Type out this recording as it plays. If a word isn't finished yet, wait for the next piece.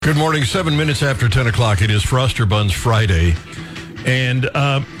Good morning, 7 minutes after 10 o'clock. It is Frost Your Buns Friday. And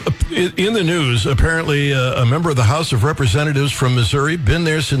in the news, apparently a member of the House of Representatives from Missouri, been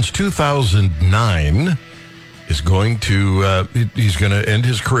there since 2009, is going to, he's going to end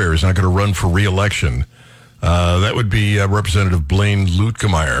his career. He's not going to run for re-election. That would be Representative Blaine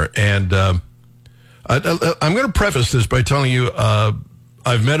Luetkemeyer. And I'm going to preface this by telling you,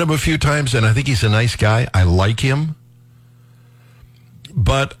 I've met him a few times, and I think he's a nice guy. I like him.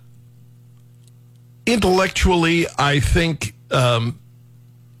 But intellectually, I think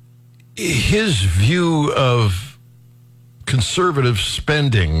his view of conservative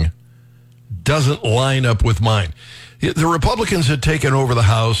spending doesn't line up with mine. The Republicans had taken over the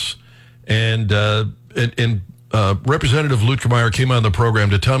House, and Representative Luetkemeyer came on the program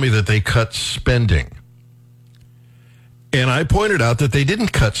to tell me that they cut spending. And I pointed out that they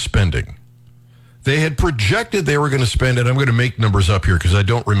didn't cut spending. They had projected they were going to spend, and I'm going to make numbers up here because I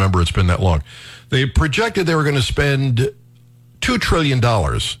don't remember, it's been that long. They projected they were going to spend $2 trillion.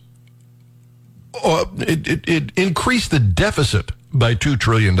 It increased the deficit by $2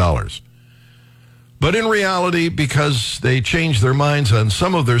 trillion. But in reality, because they changed their minds on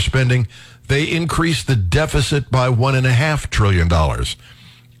some of their spending, they increased the deficit by $1.5 trillion.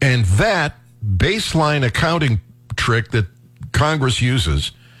 And that baseline accounting trick that Congress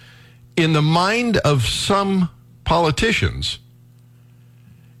uses, in the mind of some politicians,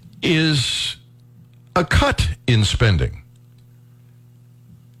 is a cut in spending.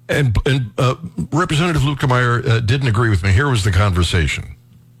 And Representative Luetkemeyer didn't agree with me. Here was the conversation.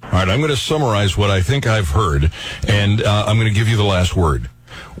 All right, I'm going to summarize what I think I've heard, and I'm going to give you the last word.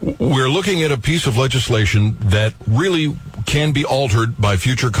 We're looking at a piece of legislation that really can be altered by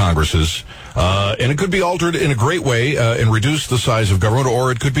future Congresses, and it could be altered in a great way and reduce the size of government,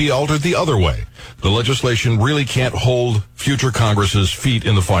 or it could be altered the other way. The legislation really can't hold future Congresses' feet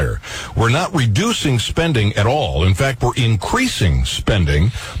in the fire. We're not reducing spending at all. In fact, we're increasing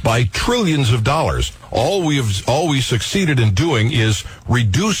spending by trillions of dollars. All we succeeded in doing is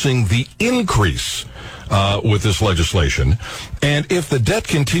reducing the increase with this legislation. And if the debt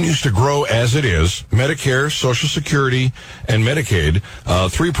continues to grow as it is, Medicare, Social Security, and Medicaid,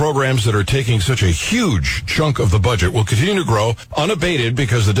 three programs that are taking such a huge chunk of the budget, will continue to grow unabated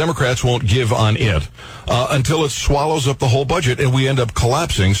because the Democrats won't give on it until it swallows up the whole budget and we end up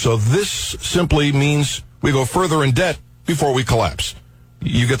collapsing. So this simply means we go further in debt before we collapse.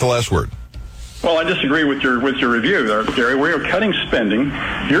 You get the last word. Well, I disagree with your review there, Gary. We are cutting spending.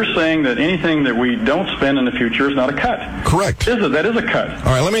 You're saying that anything that we don't spend in the future is not a cut. Correct. That is a cut. All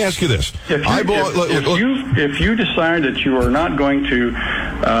right, let me ask you this. If you decide that you are not going to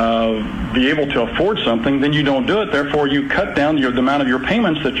be able to afford something, then you don't do it. Therefore, you cut down the amount of your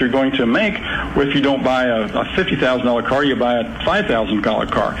payments that you're going to make. If you don't buy a $50,000 car, you buy a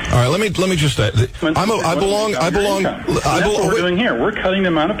 $5,000 car. All right, let me just. I belong. That's what we're doing here. We're cutting the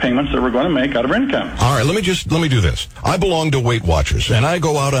amount of payments that we're going to make out of income. All right, let me do this. I belong to Weight Watchers, and I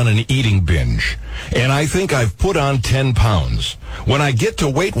go out on an eating binge, and I think I've put on 10 pounds. When I get to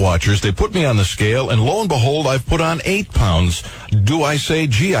Weight Watchers, they put me on the scale, and lo and behold, I've put on 8 pounds. Do I say,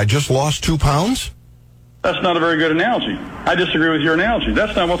 gee, I just lost 2 pounds? That's not a very good analogy. I disagree with your analogy.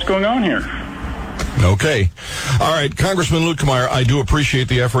 That's not what's going on here. Okay. All right, Congressman Luetkemeyer, I do appreciate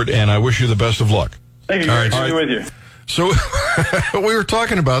the effort, and I wish you the best of luck. Thank you. All right, with you. So we were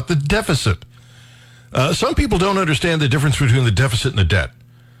talking about the deficit. Some people don't understand the difference between the deficit and the debt.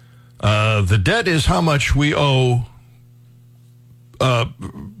 The debt is how much we owe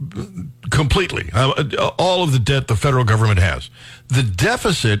completely, all of the debt the federal government has. The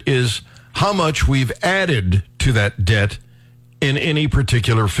deficit is how much we've added to that debt in any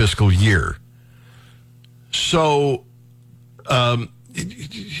particular fiscal year. So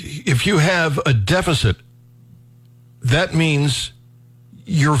if you have a deficit, that means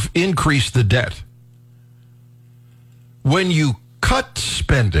you've increased the debt. When you cut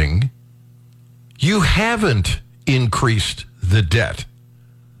spending, you haven't increased the debt.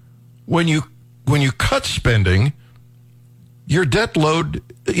 When you cut spending, your debt load,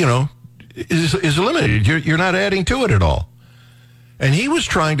 is eliminated. You're not adding to it at all. And he was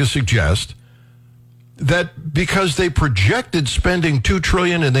trying to suggest that because they projected spending $2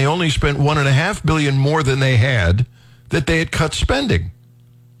 trillion and they only spent $1.5 billion more than they had, that they had cut spending.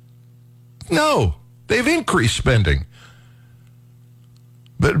 No, they've increased spending.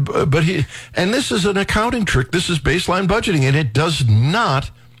 But this is an accounting trick. This is baseline budgeting, and it does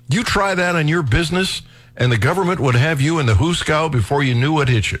not. You try that on your business, and the government would have you in the hoosegow before you knew what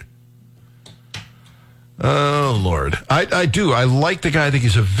hit you. Oh, Lord. I do. I like the guy. I think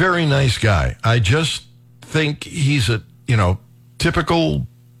he's a very nice guy. I just think he's a, typical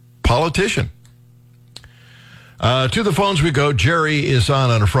politician. To the phones we go. Jerry is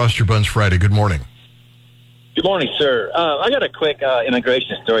on a Frost Your Buns Friday. Good morning. Good morning, sir. I got a quick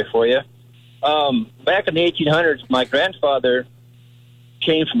immigration story for you. Back in the 1800s, my grandfather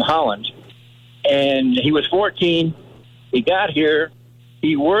came from Holland, and he was 14. He got here.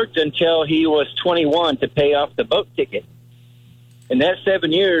 He worked until he was 21 to pay off the boat ticket. In that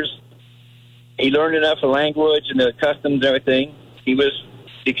 7 years, he learned enough of language and the customs and everything. He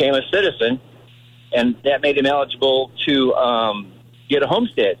became a citizen, and that made him eligible to get a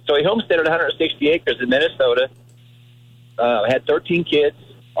homestead. So he homesteaded 160 acres in Minnesota, had 13 kids,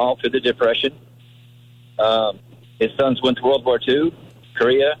 all through the Depression. His sons went to World War II,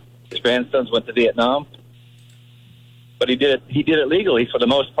 Korea. His grandsons went to Vietnam. But he did it legally for the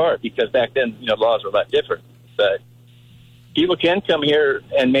most part, because back then, laws were a lot different. But people can come here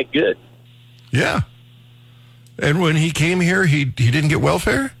and make good. Yeah. And when he came here, he didn't get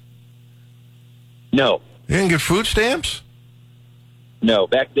welfare? No. He didn't get food stamps? No.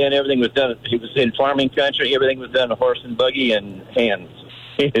 Back then, everything was done. He was in farming country. Everything was done a horse and buggy and hands.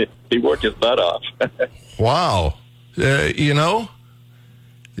 He worked his butt off. Wow. That's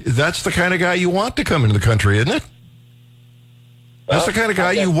the kind of guy you want to come into the country, isn't it? That's the kind of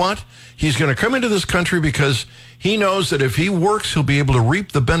guy you want. He's going to come into this country because he knows that if he works, he'll be able to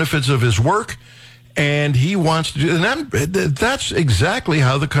reap the benefits of his work, and he wants to do. And that's exactly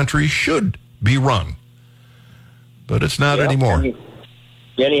how the country should be run. But it's not anymore. And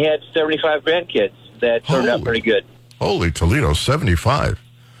he had 75 grandkids that turned out pretty good. Holy Toledo, 75.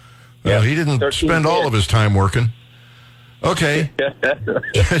 Well, he didn't spend all of his time working. Okay.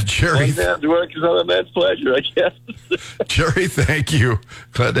 Jerry. One man's work is another man's pleasure, I guess. Jerry, thank you.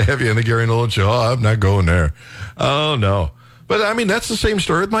 Glad to have you on the Gary Nolan Show. Oh, I'm not going there. Oh, no. But, I mean, that's the same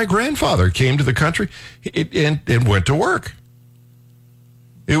story with my grandfather. Came to the country and went to work.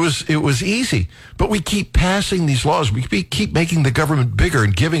 It was easy. But we keep passing these laws. We keep making the government bigger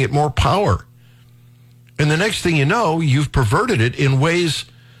and giving it more power. And the next thing you know, you've perverted it in ways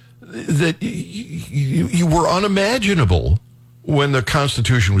that you were unimaginable when the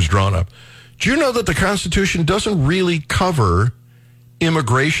Constitution was drawn up. Do you know that the Constitution doesn't really cover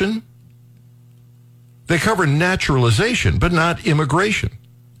immigration? They cover naturalization, but not immigration.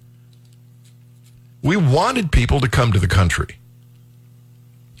 We wanted people to come to the country.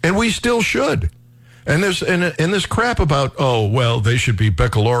 And we still should. And there's this crap about, they should be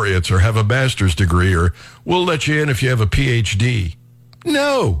baccalaureates or have a master's degree, or we'll let you in if you have a PhD.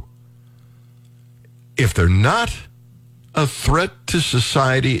 No. If they're not a threat to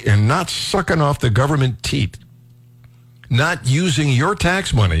society and not sucking off the government teat, not using your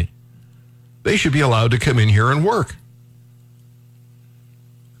tax money, they should be allowed to come in here and work.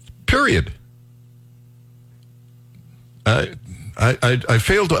 Period. I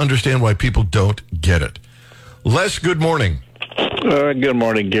fail to understand why people don't get it. Les, good morning. Good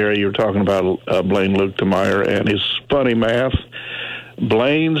morning, Gary. You're talking about Blaine Luetkemeyer and his funny math.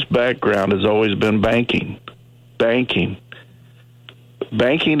 Blaine's background has always been banking. Banking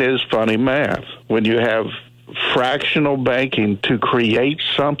is funny math. When you have fractional banking to create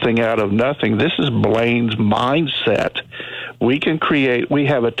something out of nothing, this is Blaine's mindset. We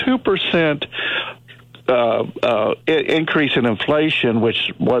have a 2% increase in inflation,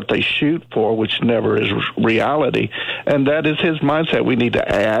 which what they shoot for, which never is reality, and that is his mindset. We need to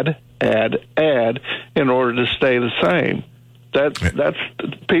add in order to stay the same. That's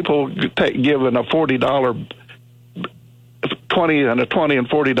people giving a $40 $20 and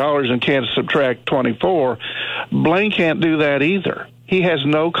 $40 and can't subtract 24. Blaine can't do that either. He has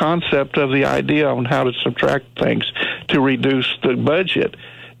no concept of the idea on how to subtract things to reduce the budget.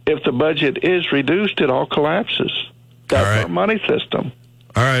 If the budget is reduced, it all collapses. That's our money system.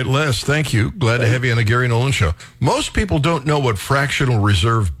 All right, Les, thank you. Glad to have you on the Gary Nolan Show. Most people don't know what fractional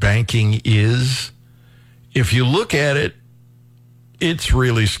reserve banking is. If you look at it, it's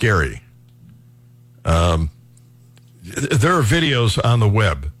really scary. There are videos on the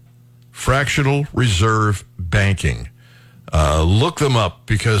web. Fractional reserve banking. Look them up,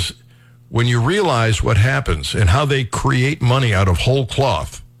 because when you realize what happens and how they create money out of whole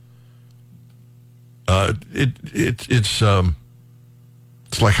cloth, it's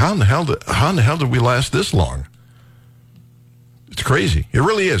like, how in the hell did we last this long? It's crazy. It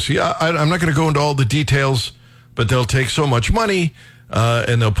really is. Yeah, I'm not going to go into all the details, but they'll take so much money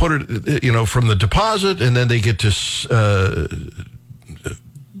and they'll put it, from the deposit, and then they get to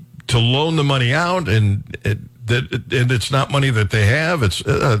loan the money out, and it's not money that they have. It's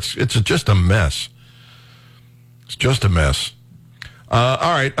just a mess. It's just a mess. All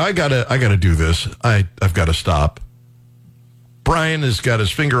right, I gotta do this. I've got to stop. Brian has got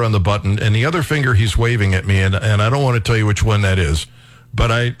his finger on the button, and the other finger he's waving at me, and I don't want to tell you which one that is, but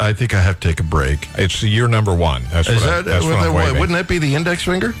I think I have to take a break. It's year number one. That's what I'm waving. Wouldn't that be the index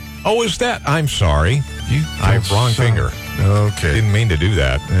finger? Oh, is that? I'm sorry. I have wrong finger. Okay. Didn't mean to do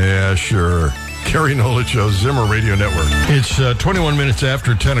that. Yeah, sure. Gary Nolan Show, Zimmer Radio Network. It's 21 minutes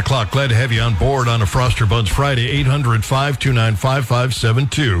after 10 o'clock. Glad to have you on board on a Froster Buns Friday,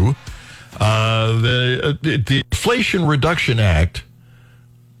 800-529-5572. The Inflation Reduction Act,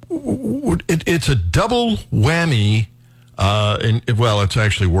 it's a double whammy. Well, it's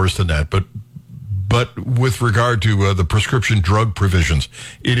actually worse than that, but with regard to the prescription drug provisions,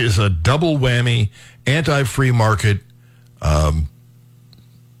 it is a double whammy anti-free market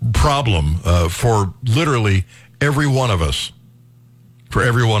problem for literally every one of us. For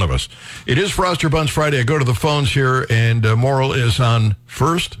every one of us. It is Froster Buns Friday. I go to the phones here, and Morrill is on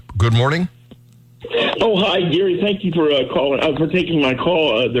first. Good morning. Oh, hi, Gary. Thank you for calling, for taking my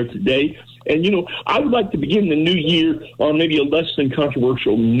call there today. And, I would like to begin the new year on maybe a less than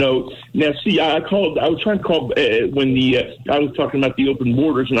controversial note. Now, see, I was trying to call when I was talking about the open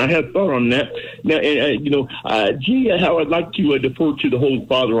borders, and I had a thought on that. Now, how I'd like to defer to the Holy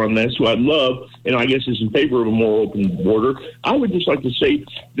Father on this, who I love, and I guess is in favor of a more open border. I would just like to say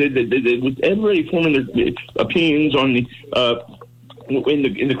that with everybody forming their opinions on the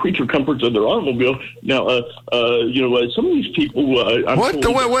in the creature comforts of their automobile. Now, some of these people.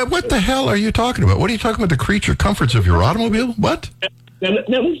 What the hell are you talking about? What are you talking about? The creature comforts of your automobile? What? Now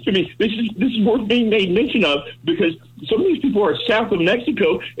listen to me. This is worth being made mention of because some of these people are south of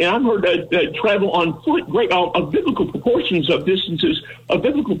Mexico, and I've heard travel on foot of biblical proportions of distances of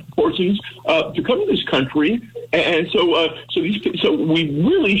biblical proportions to come to this country, and so we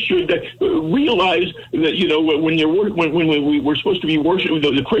really should realize that when we're supposed to be worshiping,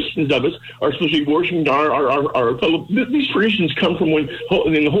 the Christians of us are supposed to be worshiping our fellow. These traditions come from when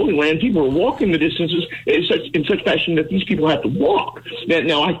in the Holy Land people are walking the distances in such fashion that these people have to walk.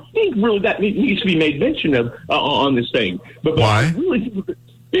 Now I think really that needs to be made mention of on this thing. But why? I really think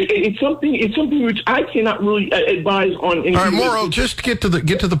it's something which I cannot really advise on. All right, Morrill, just get to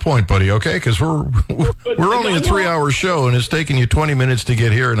the point, buddy. Okay, because we're only a 3-hour show, and it's taking you 20 minutes to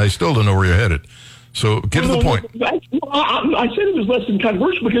get here, and I still don't know where you're headed. So get to the point. I said it was less than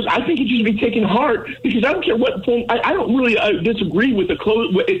controversial because I think it should be taken hard because I don't care what form. I don't really disagree with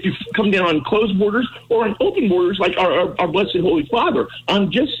if you come down on closed borders or on open borders like our Blessed Holy Father.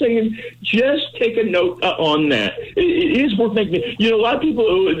 I'm just saying, just take a note on that. It is worth making. A lot of people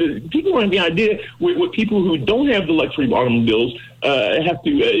don't have the idea what people who don't have the luxury of automobiles have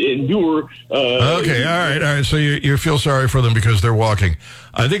to endure. Okay, all right. So you feel sorry for them because they're walking.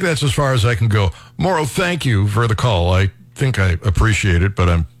 I think that's as far as I can go. Morrill, thank you for the call. I think I appreciate it, but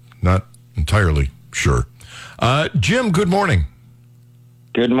I'm not entirely sure. Jim, good morning.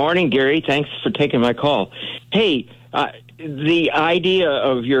 Good morning, Gary. Thanks for taking my call. Hey, the idea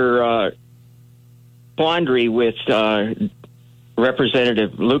of your quandary with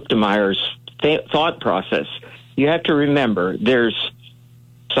Representative Luke DeMeyer's thought process, you have to remember there's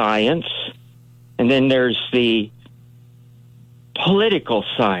science, and then there's the political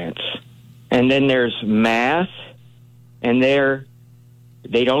science, and then there's math, and they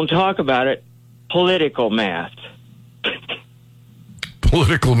don't talk about it, political math.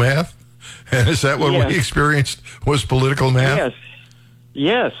 Political math? And is that what we experienced was political math?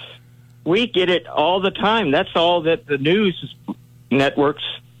 Yes. We get it all the time. That's all that the news networks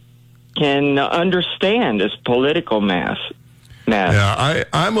can understand is political math. Yeah,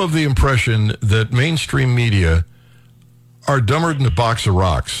 I'm of the impression that mainstream media are dumber than a box of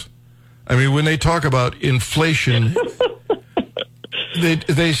rocks. I mean, when they talk about inflation,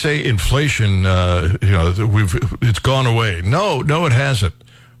 they say inflation, it's gone away. No, it hasn't.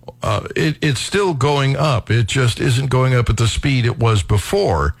 It's still going up. It just isn't going up at the speed it was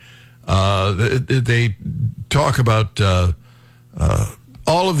before. They talk about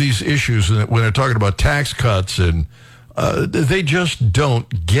all of these issues when they're talking about tax cuts, and they just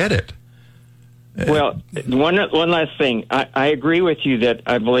don't get it. Well, one last thing. I agree with you that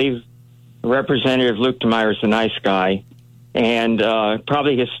I believe Representative Luke DeMeyer is a nice guy, and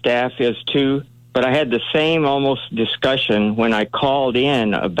probably his staff is too. But I had the same almost discussion when I called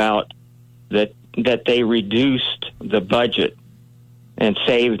in about that they reduced the budget and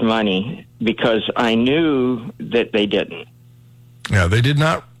saved money because I knew that they didn't. Yeah, they did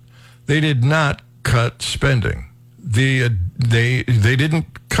not. They did not cut spending. They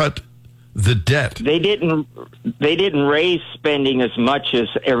didn't cut the debt. They didn't raise spending as much as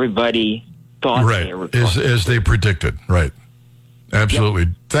everybody thought they were going to. As they predicted. Right. Absolutely.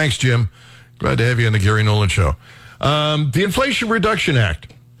 Yep. Thanks, Jim. Glad to have you on the Gary Nolan Show. The Inflation Reduction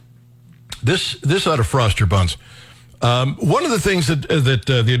Act. This ought to frost your buns. One of the things that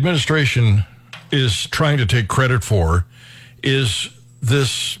the administration is trying to take credit for is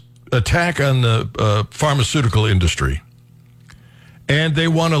this attack on the pharmaceutical industry. And they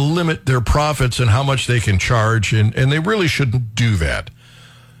want to limit their profits and how much they can charge, and they really shouldn't do that.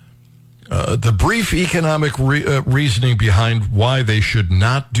 The brief economic reasoning behind why they should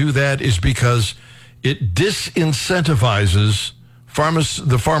not do that is because it disincentivizes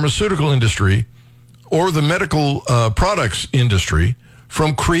the pharmaceutical industry or the medical products industry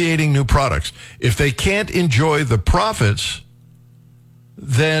from creating new products. If they can't enjoy the profits,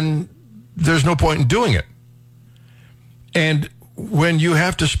 then there's no point in doing it. And when you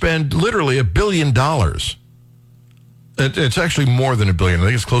have to spend literally $1 billion, it's actually more than $1 billion. I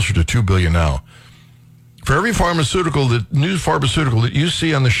think it's closer to $2 billion now. For every new pharmaceutical that you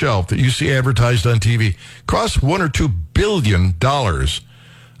see on the shelf, that you see advertised on TV, costs $1 or $2 billion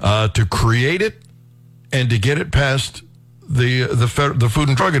to create it and to get it past the Food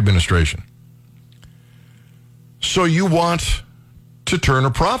and Drug Administration. So you want to turn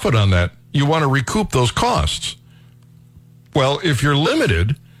a profit on that. You want to recoup those costs. Well, if you're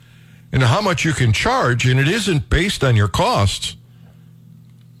limited in how much you can charge and it isn't based on your costs,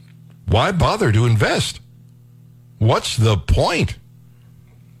 why bother to invest? What's the point?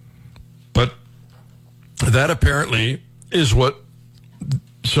 But that apparently is what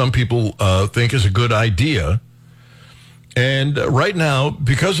some people think is a good idea. And right now,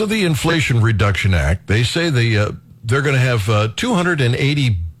 because of the Inflation Reduction Act, they say they're going to have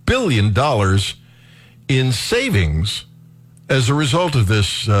 $280 billion in savings as a result of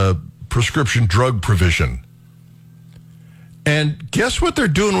this prescription drug provision. And guess what they're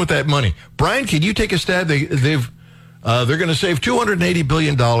doing with that money? Brian, can you take a stab? They're going to save $280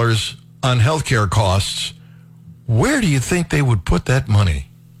 billion on healthcare costs. Where do you think they would put that money?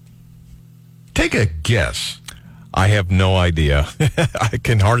 Take a guess. I have no idea. I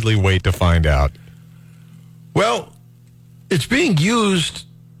can hardly wait to find out. Well, it's being used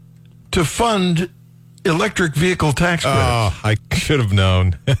to fund electric vehicle tax credits. Oh, I should have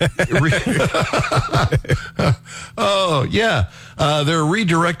known. Oh, yeah. They're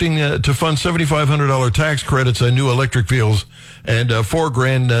redirecting to fund $7,500 tax credits on new electric vehicles and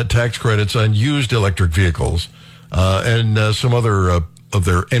 $4,000 tax credits on used electric vehicles and some other of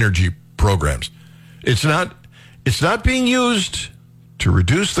their energy programs. It's not being used to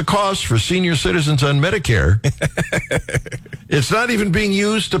reduce the cost for senior citizens on Medicare. It's not even being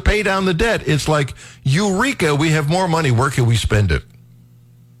used to pay down the debt. It's like, eureka, we have more money. Where can we spend it?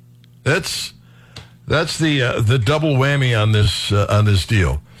 That's the double whammy on this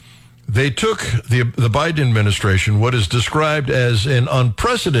deal. They took the Biden administration, what is described as an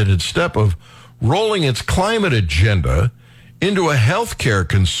unprecedented step of rolling its climate agenda into a health care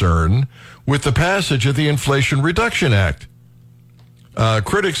concern with the passage of the Inflation Reduction Act.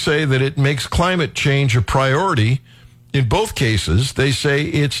 Critics say that it makes climate change a priority. In both cases, they say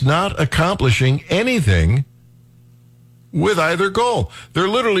it's not accomplishing anything with either goal. They're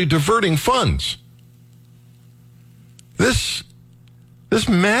literally diverting funds. This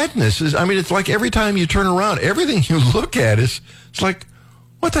madness is, it's like every time you turn around, everything you look at it's like,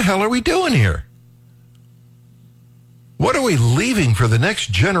 what the hell are we doing here? What are we leaving for the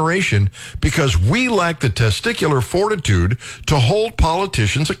next generation because we lack the testicular fortitude to hold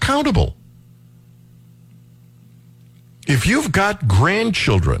politicians accountable? If you've got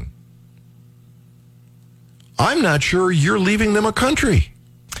grandchildren, I'm not sure you're leaving them a country.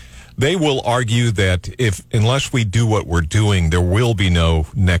 They will argue that unless we do what we're doing, there will be no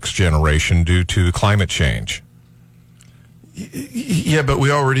next generation due to climate change. Yeah, but we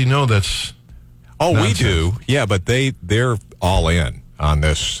already know that's... Oh, nonsense. We do. Yeah, but they're all in on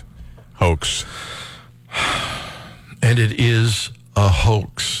this hoax. And it is a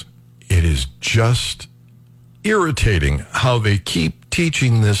hoax. It is just irritating how they keep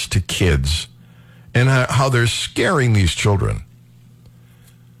teaching this to kids and how they're scaring these children.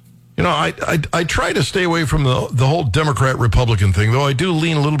 I try to stay away from the whole Democrat-Republican thing, though I do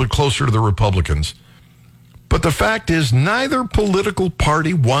lean a little bit closer to the Republicans. But the fact is, neither political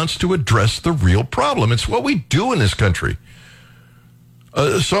party wants to address the real problem. It's what we do in this country.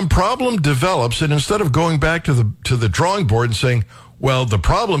 Some problem develops, and instead of going back to the drawing board and saying, well, the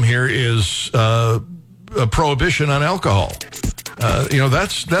problem here is a prohibition on alcohol.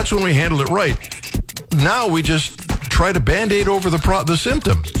 That's when we handle it right. Now we just try to Band-Aid over the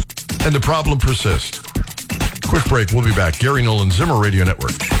symptom, and the problem persists. Quick break. We'll be back. Gary Nolan, Zimmer Radio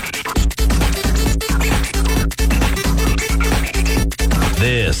Network.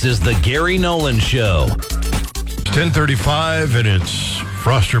 This is the Gary Nolan Show. 10:35, and it's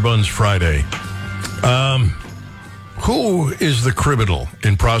Froster Buns Friday. Who is the criminal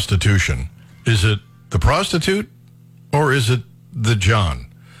in prostitution? Is it the prostitute or is it the John?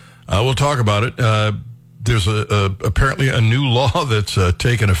 We'll talk about it. There's apparently a new law that's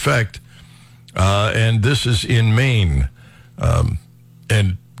taken effect, and this is in Maine.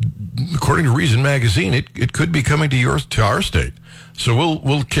 And according to Reason Magazine, it could be coming to our state. So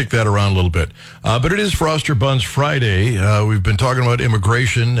we'll kick that around a little bit. But it is Froster Buns Friday. We've been talking about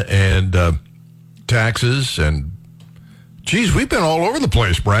immigration and taxes and, geez, we've been all over the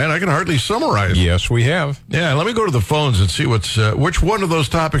place, Brian. I can hardly summarize. Yes, we have. Yeah, let me go to the phones and see which one of those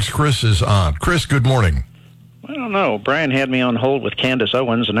topics Chris is on. Chris, good morning. I don't know. Brian had me on hold with Candace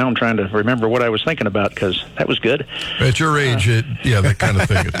Owens, and now I'm trying to remember what I was thinking about because that was good. At your age, that kind of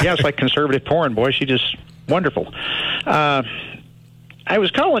thing. Yeah, it's like conservative porn, boy. She's just wonderful. I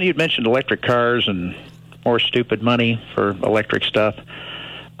was calling. You'd mentioned electric cars and more stupid money for electric stuff.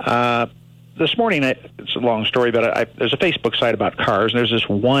 This morning, it's a long story, but there's a Facebook site about cars, and there's this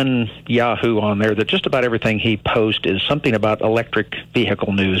one Yahoo on there that just about everything he posts is something about electric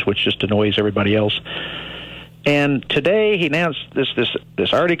vehicle news, which just annoys everybody else. And today he announced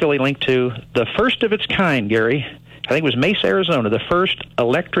this article he linked to, the first of its kind, Gary. I think it was Mesa, Arizona, the first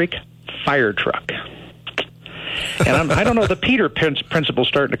electric fire truck. And I don't know, the Peter principle's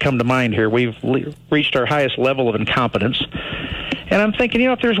starting to come to mind here. We've reached our highest level of incompetence. And I'm thinking,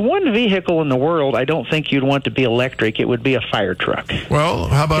 if there's one vehicle in the world I don't think you'd want to be electric, it would be a fire truck. Well,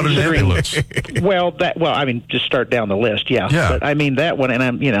 how about an ambulance? Just start down the list, yeah. But I mean, that one,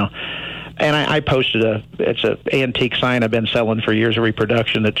 and I posted it's an antique sign I've been selling for years of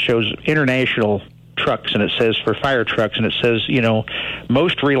reproduction that shows international trucks, and it says for fire trucks, and it says,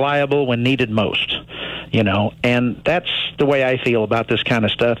 most reliable when needed most. And that's the way I feel about this kind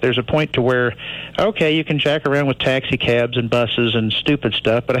of stuff. There's a point to where, okay, you can jack around with taxi cabs and buses and stupid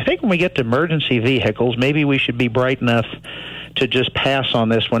stuff, but I think when we get to emergency vehicles, maybe we should be bright enough to just pass on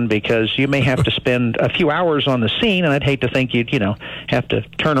this one, because you may have to spend a few hours on the scene, and I'd hate to think you'd, have to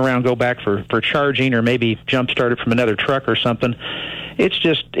turn around, go back for charging, or maybe jump-start it from another truck or something. It's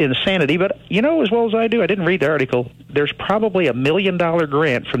just insanity. But as well as I do, I didn't read the article, there's probably $1 million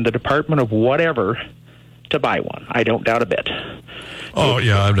grant from the Department of whatever to buy one. I don't doubt a bit. Oh,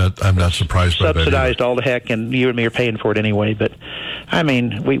 yeah, I'm not surprised by that. Subsidized all the heck, and you and me are paying for it anyway. But, I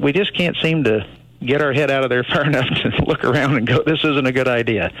mean, we just can't seem to get our head out of there far enough to look around and go, this isn't a good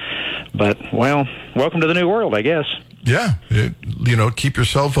idea. But, well, welcome to the new world, I guess. Yeah. Keep your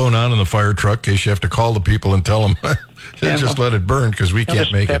cell phone on in the fire truck in case you have to call the people and tell them, just let it burn because we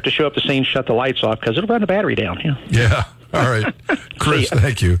can't make it. Have to show up the scene, shut the lights off because it'll run the battery down. Yeah. All right. Chris,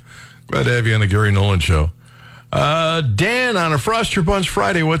 thank you. Glad to have you on the Gary Nolan Show. Dan on a Frost Your Buns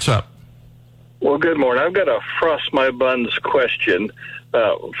Friday, what's up? Well, good morning. I've got a Frost My Buns question.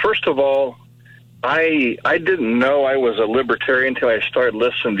 First of all, I didn't know I was a libertarian until I started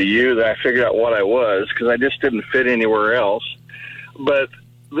listening to you. Then I figured out what I was because I just didn't fit anywhere else. But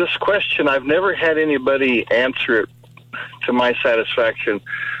this question, I've never had anybody answer it to my satisfaction.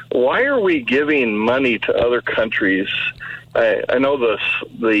 Why are we giving money to other countries? I know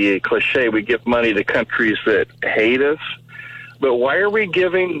the cliche, we give money to countries that hate us, but why are we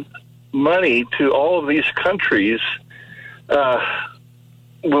giving money to all of these countries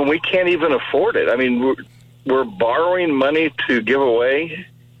when we can't even afford it? I mean, we're borrowing money to give away.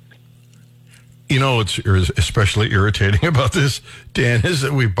 What's especially irritating about this, Dan, is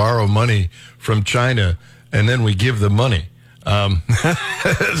that we borrow money from China and then we give them money.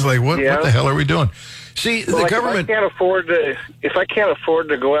 It's like, what the hell are we doing? See, the government. If I can't afford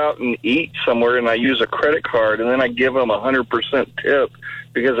to go out and eat somewhere, and I use a credit card, and then I give them 100% tip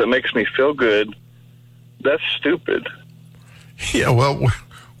because it makes me feel good, that's stupid. Yeah, well,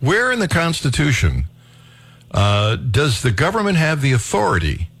 where in the Constitution does the government have the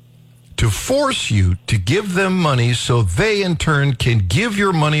authority to force you to give them money so they in turn can give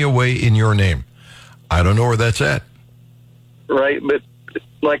your money away in your name? I don't know where that's at. Right, but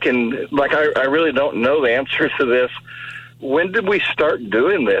I really don't know the answer to this. When did we start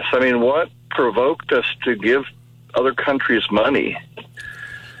doing this? I mean, what provoked us to give other countries money?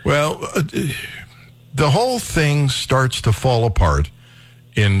 Well, the whole thing starts to fall apart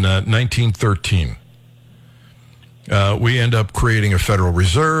in 1913. We end up creating a Federal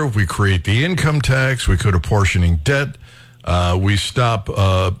Reserve. We create the income tax. We quit apportioning debt. We stop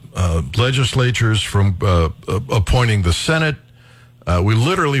legislatures from appointing the Senate. We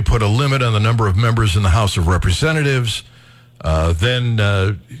literally put a limit on the number of members in the House of Representatives.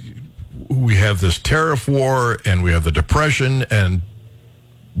 Then we have this tariff war, and we have the Depression, and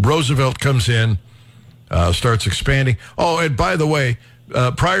Roosevelt comes in, starts expanding. Oh, and by the way,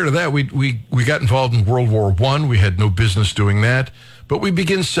 prior to that, we got involved in World War I. We had no business doing that. But we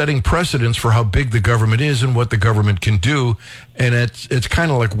begin setting precedents for how big the government is and what the government can do. And it's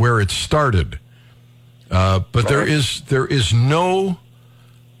kind of like where it started. But there is no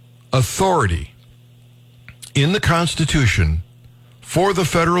authority in the Constitution for the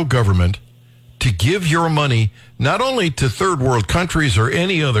federal government to give your money not only to third world countries or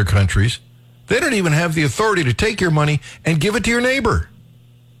any other countries. They don't even have the authority to take your money and give it to your neighbor.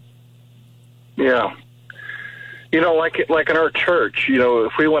 Yeah. Like in our church,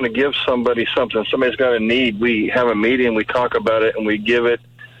 if we want to give somebody something, somebody's got a need, we have a meeting, we talk about it, and we give it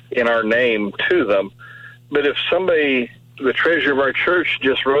in our name to them. But if somebody, the treasurer of our church,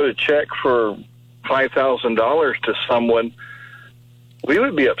 just wrote a check for $5,000 to someone, we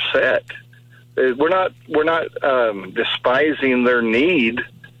would be upset. We're not despising their need,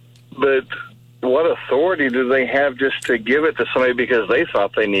 but what authority do they have just to give it to somebody because they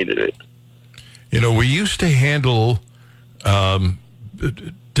thought they needed it? We used to handle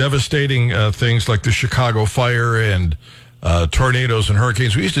devastating things like the Chicago fire and tornadoes and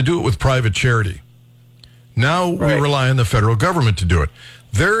hurricanes. We used to do it with private charity. Now we rely on the federal government to do it.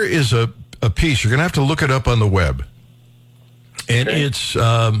 There is a piece, you're going to have to look it up on the web, and it's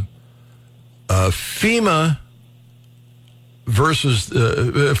FEMA versus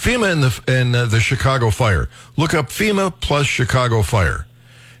FEMA and the Chicago fire. Look up FEMA plus Chicago fire.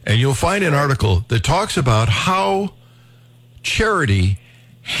 And you'll find an article that talks about how charity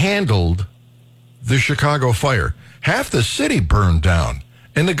handled the Chicago fire. Half the city burned down,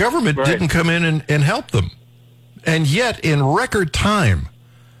 and the government didn't come in and help them. And yet, in record time,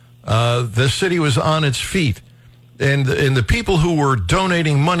 the city was on its feet. And the people who were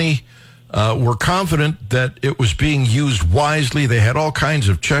donating money were confident that it was being used wisely. They had all kinds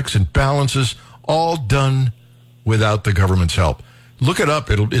of checks and balances, all done without the government's help. Look it up.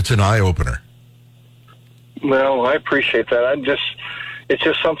 It's an eye-opener. Well, I appreciate that. It's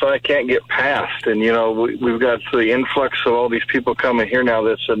just something I can't get past. And, we've got the influx of all these people coming here now.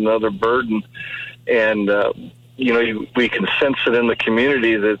 That's another burden. And, we can sense it in the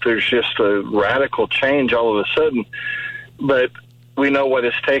community that there's just a radical change all of a sudden. But we know what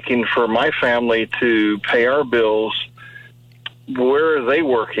it's taking for my family to pay our bills. Where are they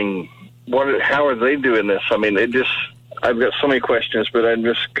working? How are they doing this? I mean, I've got so many questions, but I'm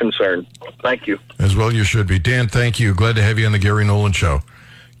just concerned. Thank you. As well you should be. Dan, thank you. Glad to have you on the Gary Nolan Show.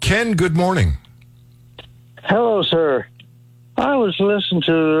 Ken, good morning. Hello, sir. I was listening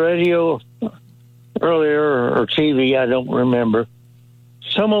to the radio earlier, or TV, I don't remember.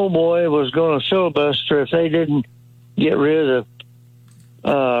 Some old boy was going to filibuster if they didn't get rid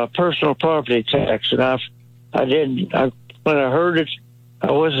of personal property tax. And when I heard it, I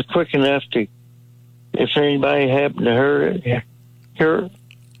wasn't quick enough to. If anybody happened to heard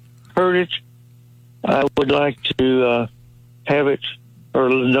it, I would like to have it or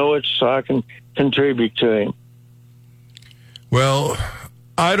know it so I can contribute to him. Well,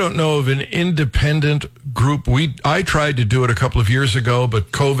 I don't know of an independent group. I tried to do it a couple of years ago,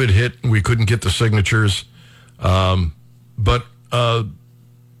 but COVID hit and we couldn't get the signatures. But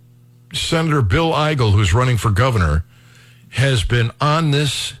Senator Bill Eigel, who's running for governor, has been on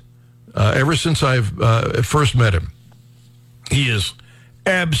this ever since I've first met him. He is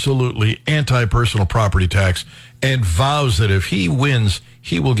absolutely anti-personal property tax and vows that if he wins,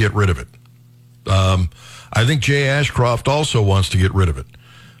 he will get rid of it. I think Jay Ashcroft also wants to get rid of it.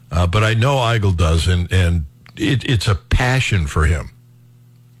 But I know Eigel does, and it's a passion for him.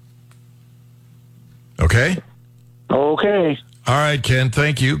 Okay? Okay. All right, Ken,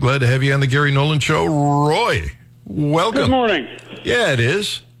 thank you. Glad to have you on the Gary Nolan Show. Roy, welcome. Good morning. Yeah, it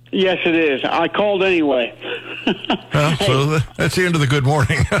is. Yes, it is. I called anyway. So that's the end of the good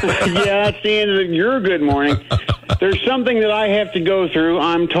morning. Yeah, that's the end of your good morning. There's something that I have to go through.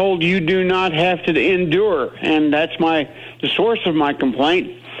 I'm told you do not have to endure, and that's the source of my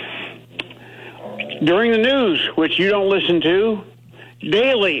complaint. During the news, which you don't listen to,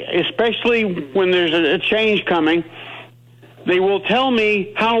 daily, especially when there's a change coming, they will tell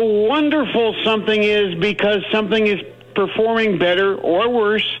me how wonderful something is because something is performing better or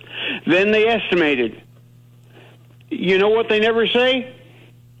worse than they estimated. You know what they never say?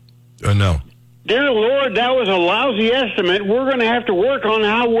 No. Dear Lord, that was a lousy estimate. We're going to have to work on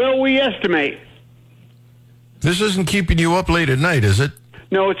how well we estimate. This isn't keeping you up late at night, is it?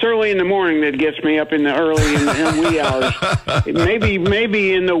 No, it's early in the morning that gets me up in the early and wee hours.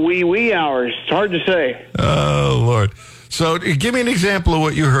 Maybe in the wee hours. It's hard to say. Oh, Lord. So give me an example of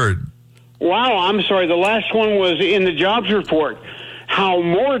what you heard. Wow, I'm sorry. The last one was in the jobs report. how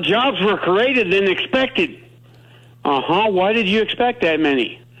more jobs were created than expected. Why did you expect that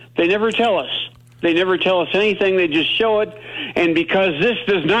many? They never tell us. They never tell us anything. They just show it. And because this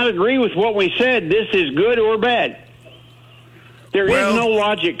does not agree with what we said, this is good or bad. There is no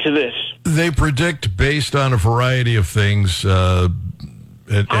logic to this. They predict based on a variety of things. I've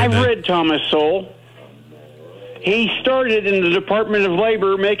read Thomas Sowell. He started in the Department of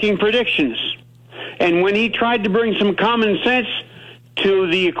Labor making predictions. And when he tried to bring some common sense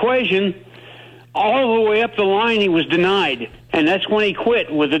to the equation, all the way up the line he was denied. And that's when he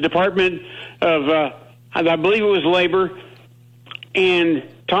quit with the Department of, I believe it was Labor. And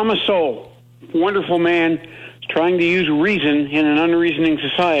Thomas Sowell, wonderful man, trying to use reason in an unreasoning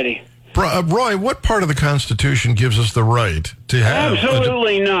society. Roy, what part of the Constitution gives us the right to have...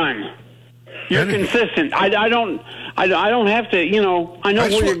 Absolutely none. You're consistent. I don't have to, I know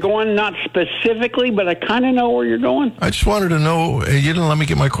where you're going, not specifically, but I kind of know where you're going. I just wanted to know, you didn't let me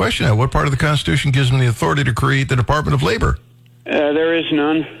get my question out. What part of the Constitution gives them the authority to create the Department of Labor? There is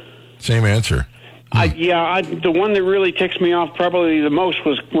none. Same answer. The one that really ticks me off probably the most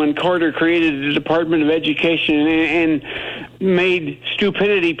was when Carter created the Department of Education and made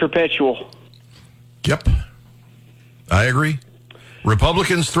stupidity perpetual. Yep. I agree.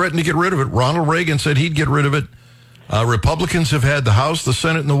 Republicans threatened to get rid of it. Ronald Reagan said he'd get rid of it. Republicans have had the House, the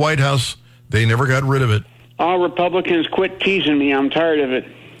Senate, and the White House. They never got rid of it. All Republicans, quit teasing me. I'm tired of it.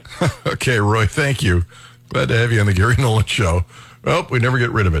 Okay, Roy, thank you. Glad to have you on the Gary Nolan Show. Oh, we never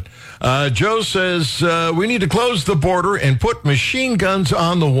get rid of it. Joe says we need to close the border and put machine guns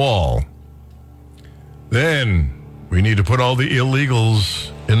on the wall. Then we need to put all the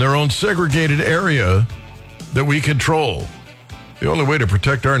illegals in their own segregated area that we control. The only way to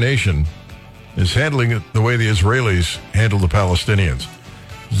protect our nation is handling it the way the Israelis handle the Palestinians.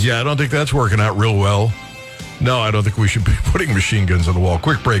 Yeah, I don't think that's working out real well. No, I don't think we should be putting machine guns on the wall.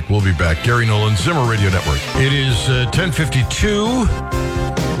 Quick break. We'll be back. Gary Nolan, Zimmer Radio Network. It is 10:52.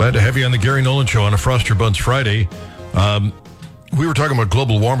 Glad to have you on the Gary Nolan Show on a Frost Your Buns Friday. We were talking about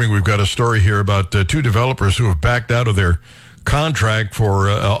global warming. We've got a story here about two developers who have backed out of their contract for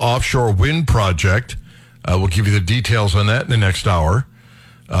an offshore wind project. We'll give you the details on that in the next hour.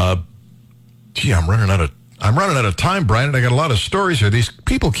 I'm running out of time, Brian, and I got a lot of stories here. These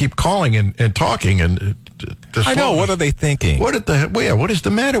people keep calling and talking, and I know. What are they thinking? What is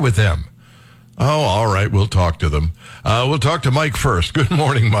the matter with them? Oh, all right. We'll talk to them. We'll talk to Mike first. Good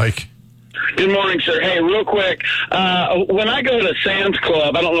morning, Mike. Good morning, sir. Hey, real quick, when I go to Sam's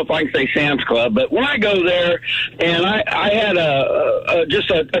Club, I don't know if I can say Sam's Club, but when I go there and I had just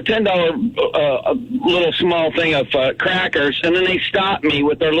a $10 little small thing of crackers, and then they stopped me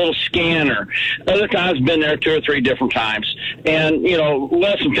with their little scanner. Other times, been there 2 or 3 different times, and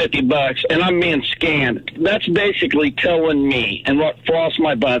less than $50, and I'm being scanned. That's basically telling me, and what frosts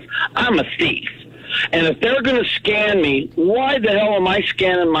my buns, I'm a thief. And if they're going to scan me, why the hell am I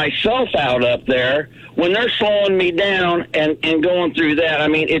scanning myself out up there when they're slowing me down and going through that? I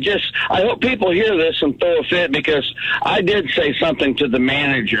mean, I hope people hear this and throw a fit, because I did say something to the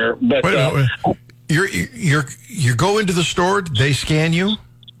manager. But you go into the store, they scan you?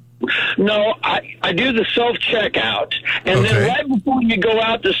 No, I do the self-checkout. And then right before you go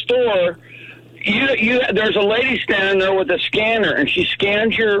out the store, there's a lady standing there with a scanner, and she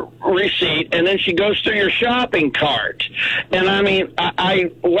scans your receipt, and then she goes through your shopping cart. And I mean, I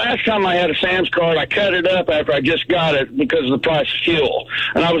last time I had a Sam's card, I cut it up after I just got it because of the price of fuel,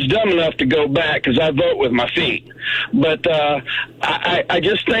 and I was dumb enough to go back because I vote with my feet. But I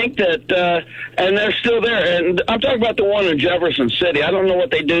just think that, and they're still there. And I'm talking about the one in Jefferson City. I don't know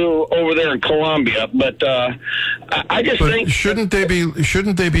what they do over there in Columbia, but I just think shouldn't they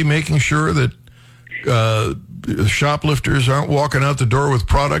be making sure that shoplifters aren't walking out the door with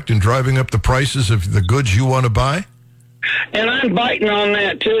product and driving up the prices of the goods you want to buy? And I'm biting on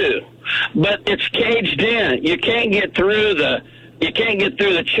that too, but it's caged in. You can't get through the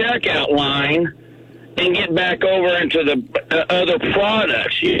checkout line and get back over into the other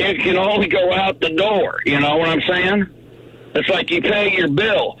products. You can only go out the door. You know what I'm saying? It's like you pay your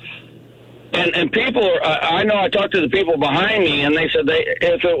bill. And people are, I know I talked to the people behind me, and they said they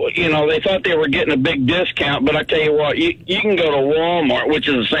thought they were getting a big discount, but I tell you what, you can go to Walmart, which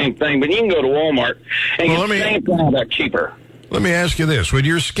is the same thing, but you can go to Walmart and get the same product cheaper. Let me ask you this. When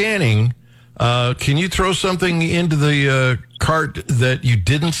you're scanning, can you throw something into the cart that you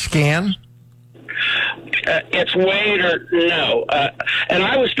didn't scan? It's weight or no. And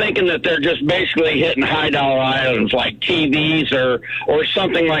I was thinking that they're just basically hitting high dollar items like TVs or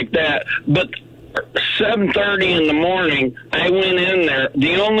something like that. But 7:30 in the morning, I went in there.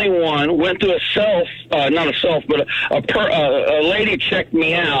 The only one went to a lady checked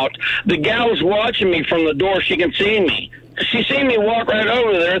me out. The gal was watching me from the door. She can see me. She seen me walk right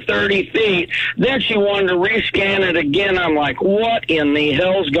over there 30 feet. Then she wanted to rescan it again. I'm like, what in the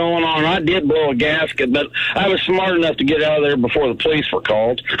hell's going on? I did blow a gasket, but I was smart enough to get out of there before the police were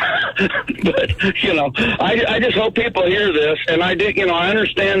called. But, I just hope people hear this. And I did, I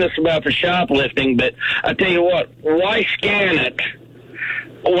understand this about the shoplifting, but I tell you what, why scan it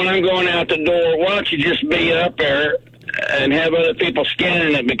when I'm going out the door? Why don't you just be up there and have other people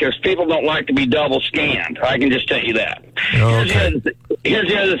scanning it, because people don't like to be double scanned. I can just tell you that. Okay. Here's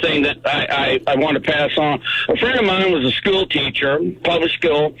the other thing that I want to pass on. A friend of mine was a school teacher, public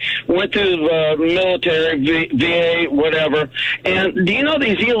school, went to the military, VA, whatever. And do you know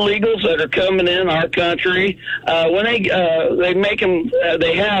these illegals that are coming in our country, when they make them,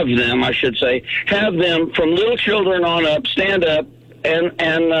 they have them, I should say, have them from little children on up, stand up, and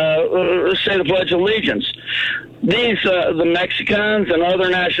say the Pledge of Allegiance. These, the Mexicans and other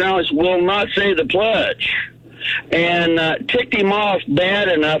nationalities will not say the pledge. And ticked him off bad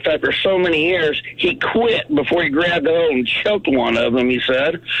enough after so many years, he quit before he grabbed the hole and choked one of them, he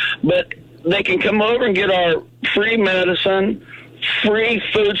said. But they can come over and get our free medicine, free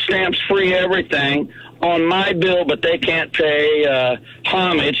food stamps, free everything on my bill, but they can't pay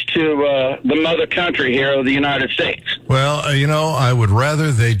homage to the mother country here of the United States. Well, I would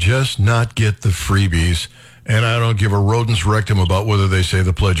rather they just not get the freebies, and I don't give a rodent's rectum about whether they say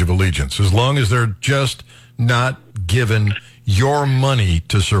the Pledge of Allegiance, as long as they're just not given your money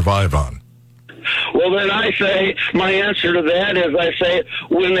to survive on. Well, then I say, my answer to that is I say,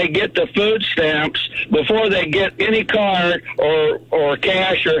 when they get the food stamps, before they get any card or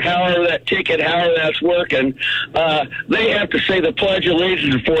cash or however that's working, they have to say the Pledge of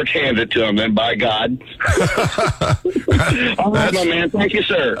Allegiance before it's handed to them, then by God. All right, my man. Thank you,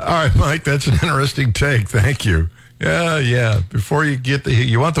 sir. All right, Mike, that's an interesting take. Thank you. Yeah. Before you get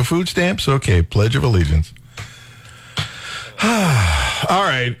you want the food stamps? Okay, Pledge of Allegiance. All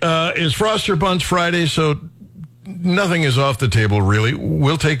right. It's Froster Buns Friday, so nothing is off the table, really.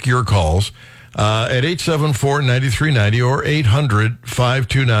 We'll take your calls at 874-9390 or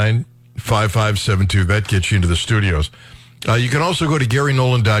 800-529-5572. That gets you into the studios. You can also go to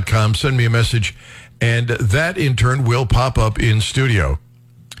GaryNolan.com, send me a message, and that, in turn, will pop up in studio.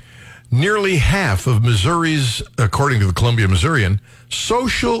 Nearly half of Missouri's, according to the Columbia Missourian,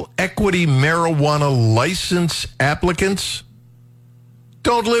 social equity marijuana license applicants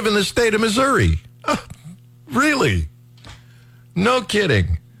don't live in the state of Missouri. Really? No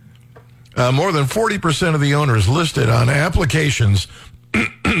kidding. More than 40% of the owners listed on applications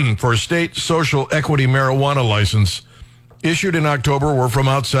for a state social equity marijuana license issued in October were from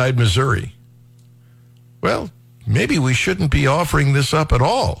outside Missouri. Well, maybe we shouldn't be offering this up at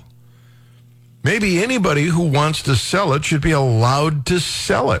all. Maybe anybody who wants to sell it should be allowed to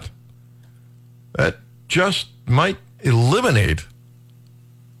sell it. That just might eliminate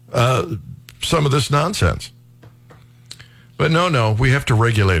some of this nonsense. But no, we have to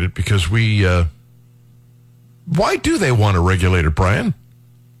regulate it because why do they want to regulate it, Brian?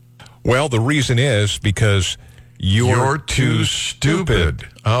 Well, the reason is because you're too stupid.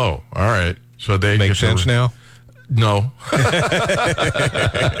 Oh, all right. So they make sense now? No.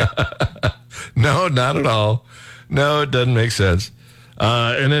 No, not at all. No, it doesn't make sense.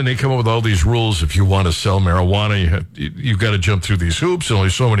 And then they come up with all these rules. If you want to sell marijuana, you've got to jump through these hoops. Only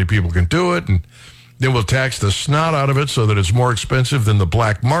so many people can do it. And then we'll tax the snot out of it so that it's more expensive than the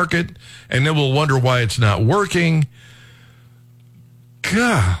black market. And then we'll wonder why it's not working.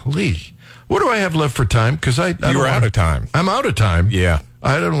 Golly. What do I have left for time? Because you're out of time. I'm out of time. Yeah.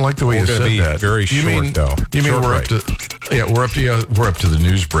 I don't like the way you said that. Very short, though. You mean we're up to the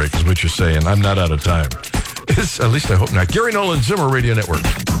news break is what you're saying. I'm not out of time. At least I hope not. Gary Nolan, Zimmer Radio Network.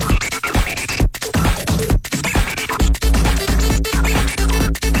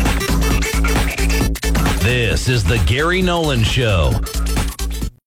 This is the Gary Nolan Show.